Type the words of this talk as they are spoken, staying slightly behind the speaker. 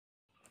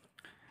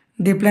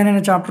Deep line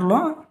అనే చాప్టర్లో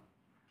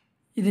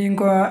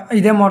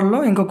ఇదే మోడల్లో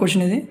ఇంకో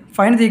క్వశ్చన్ ఇది.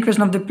 Find the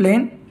equation of the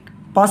plane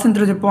passing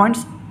through the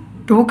points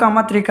 2,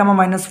 3,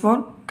 -4,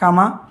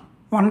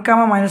 1,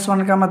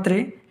 -1,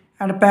 3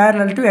 and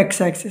parallel to X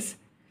axis.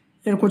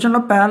 ఈ క్వశ్చన్లో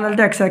ప్యారలల్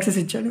టు ఎక్స్ యాక్సిస్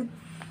ఇచ్చాడు.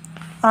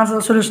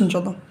 ఆన్సర్ సొల్యూషన్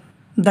చూద్దాం.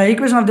 The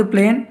equation of the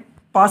plane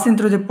passing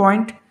through the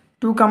point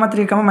 2,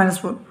 3,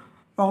 -4.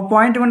 ఒక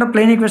point గుండా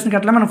plane ఈక్వేషన్కి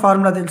ఎట్లా మనకు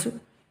formula తెలుసు.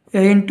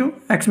 a into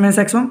x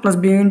 - x1 plus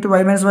b into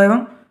y -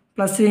 y1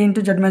 plus c into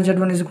z -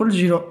 z1 is equal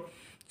 0.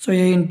 So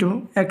a into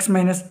x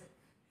minus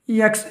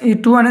ఈ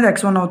 2 అనేది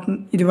x1 అవుతుంది,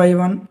 ఇది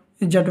y1,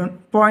 ఇది z1.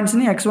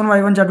 పాయింట్స్ని x1,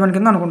 y1, z1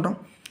 కింద అనుకుంటాం.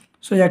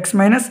 సో x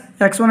మైనస్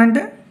x1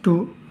 అంటే 2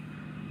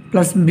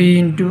 plus b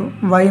into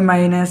y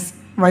minus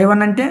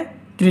y1 అంటే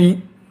 3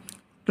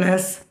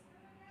 plus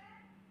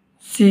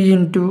c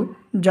into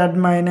z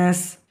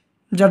minus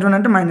z1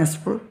 అంటే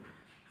 -4.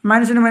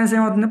 మైనస్ ఇంటూ మైనస్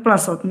ఏమవుతుంది,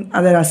 ప్లస్ అవుతుంది.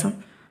 అదే రాసాం.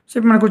 సో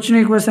ఇప్పుడు మనకు వచ్చిన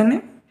ఈక్వేషన్ని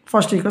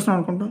ఫస్ట్ ఈక్వేషన్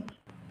అనుకుంటాం.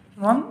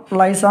 1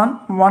 లైస్ ఆన్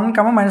 1,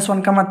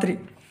 -1, 3.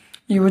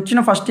 ఈ వచ్చిన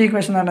ఫస్ట్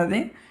ఈక్వేషన్ అనేది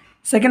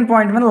సెకండ్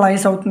పాయింట్ మీద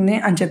లైస్ అవుతుంది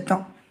అని చెప్తాం.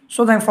 సో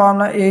దానికి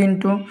ఫార్ములా a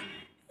ఇంటూ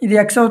ఇది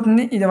x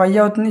అవుతుంది, ఇది y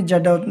అవుతుంది, ఇది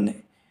z అవుతుంది.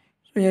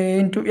 So a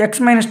into x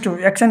 - 2,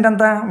 x అంటే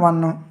ఎంత 1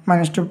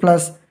 -2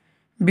 ప్లస్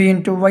b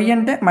ఇంటూ y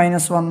అంటే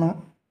 -1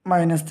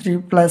 -3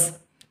 ప్లస్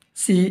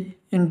c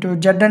ఇంటూ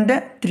z అంటే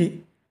 3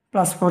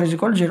 plus 4 is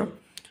equal 0.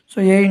 So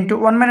a into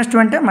 1 - 2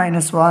 అంటే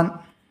 -1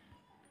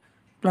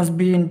 ప్లస్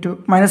b ఇంటూ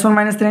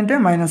 -1 - 3 అంటే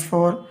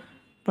 -4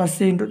 ప్లస్ c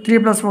ఇంటూ 3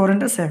 + 4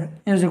 అంటే 7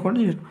 is equal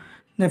to 0.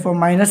 therefore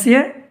 -a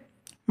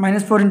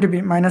 -4 into b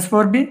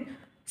 -4b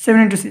 7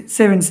 into c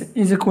 7c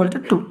is equal to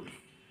 2.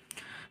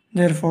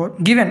 therefore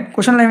given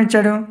క్వశ్చన్లో ఏమి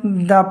ఇచ్చాడు,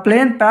 the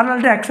plane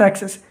parallel to X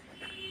axis.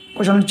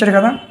 Question ఇచ్చాడు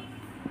కదా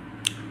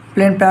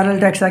plane parallel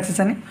to X axis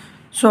అని.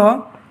 So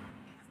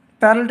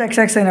parallel to X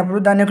axis అయినప్పుడు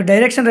దాని యొక్క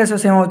direction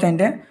ratios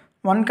ఏమవుతాయంటే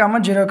 1,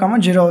 0,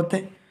 0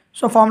 అవుతాయి.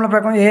 సో ఫార్ములా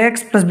ప్రకారం ax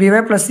 + by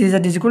 + cz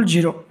is equal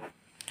 0.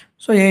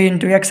 So a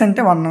into x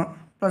అంటే 1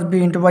 ప్లస్ b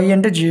ఇంటూ y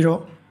అంటే 0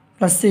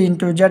 ప్లస్ c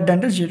ఇంటూ z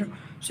అంటే 0.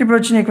 So ఇప్పుడు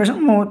వచ్చిన ఈక్వేషన్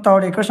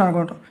థర్డ్ ఈక్వేషన్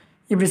అనుకుంటాం.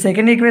 ఇప్పుడు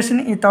సెకండ్ ఈక్వేషన్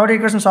ఈ థర్డ్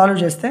ఈక్వేషన్ సాల్వ్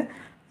చేస్తే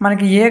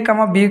మనకి a,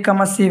 b,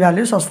 c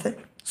వాల్యూస్ వస్తాయి.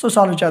 సో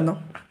సాల్వ్ చేద్దాం.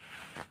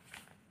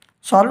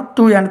 సాల్వ్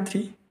 2 and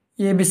 3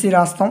 abc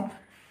రాస్తాం.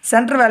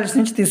 సెంటర్ వాల్యూస్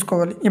నుంచి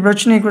తీసుకోవాలి. ఇప్పుడు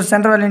వచ్చిన ఈక్వేషన్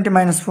సెంటర్ వాల్యూ ఏంటి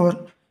 -4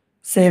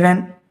 7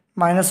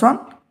 -1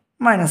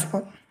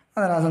 -4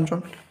 అది రాసాం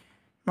చూడండి.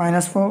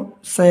 -4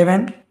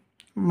 7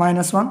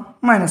 -1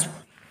 -4.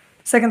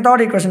 సెకండ్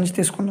థర్డ్ ఈక్వేషన్ నుంచి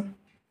తీసుకుందాం.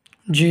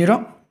 0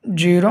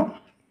 0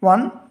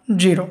 1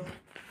 0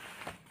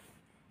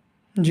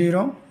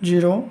 0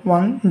 0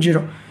 1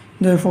 0.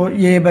 therefore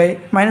a by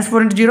 -4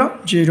 into 0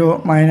 0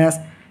 minus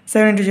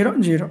 7 into 0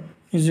 0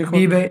 is equal to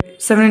b by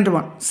 7 into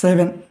 1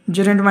 7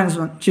 0 into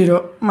 -1 0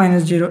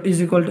 minus 0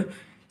 is equal to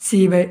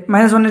c by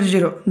 -1 into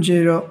 0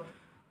 0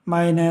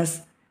 minus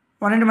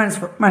 1 into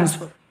 -4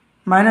 -4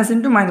 minus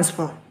into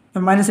 -4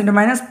 minus into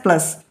minus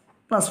plus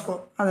 4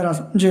 అదే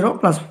రాసాం 0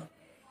 + 4.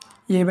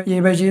 a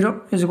by 0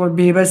 is equal to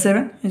b by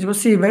 7 is equal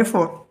to c by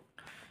 4.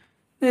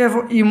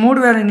 therefore ఈ మూడు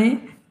వాల్యూని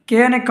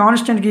k అనే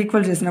కాన్స్టెంట్కి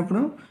equal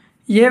చేసినప్పుడు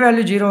a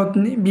value 0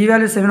 అవుతుంది, b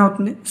value 7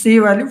 అవుతుంది, c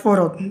value 4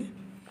 అవుతుంది.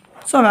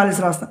 సో వాల్యూస్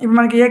రాస్తాం. ఇప్పుడు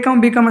మనకి a,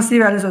 b, c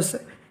వాల్యూస్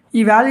వస్తాయి.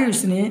 ఈ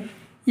వాల్యూస్ని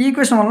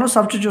ఈక్వేషన్ వల్ల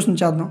సబ్స్టిట్యూషన్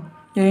చేద్దాం.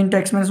 a into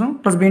x - 1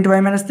 plus b into y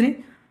 - 3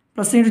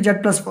 plus c into z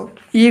 + 4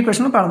 ఈ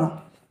ఈక్వేషన్లో పెడదాం.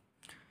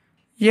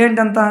 a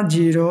అంటే ఎంత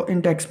 0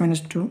 ఇంటూ x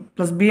 - 2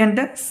 ప్లస్ b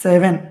అంటే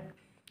 7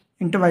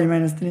 ఇంటూ y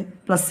 - 3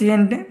 ప్లస్ c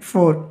అంటే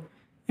 4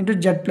 into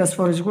z +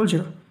 4 is equal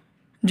 0.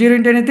 0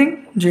 into anything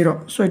 0.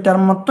 So ఈ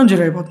టర్మ్ మొత్తం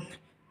 0 అయిపోతుంది.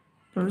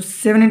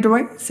 7 into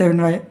y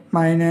 7y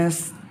minus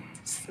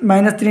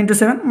 3 into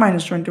 7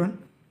 -21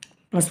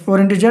 plus 4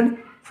 into z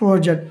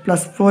 4z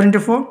plus 4 into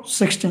 4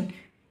 16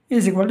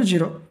 is equal to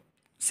 0.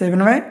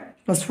 7y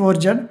plus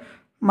 4z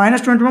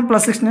minus 21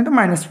 plus 16 into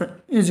 -5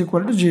 is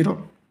equal to 0.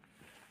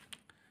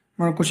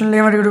 మన క్వశ్చన్లో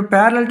ఏమడిగాడు,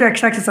 parallel to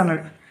X axis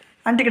అన్నాడు.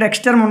 అంటే ఇక్కడ x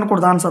term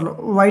ఉండకూడదు ఆన్సర్లో,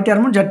 y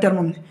term z term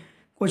ఉంది.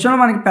 క్వశ్చన్లో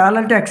మనకి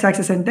parallel to X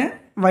axis అంటే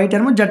y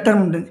టర్మ్ z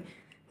టర్మ్ ఉంటుంది.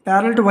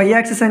 ప్యారలల్ టు y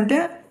యాక్సిస్ అంటే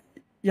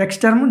x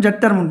టర్మ్ z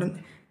టర్మ్ ఉంటుంది.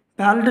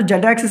 ప్యారలల్ టు z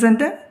యాక్సిస్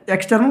అంటే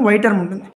x టర్మ్ y టర్మ్ ఉంటుంది.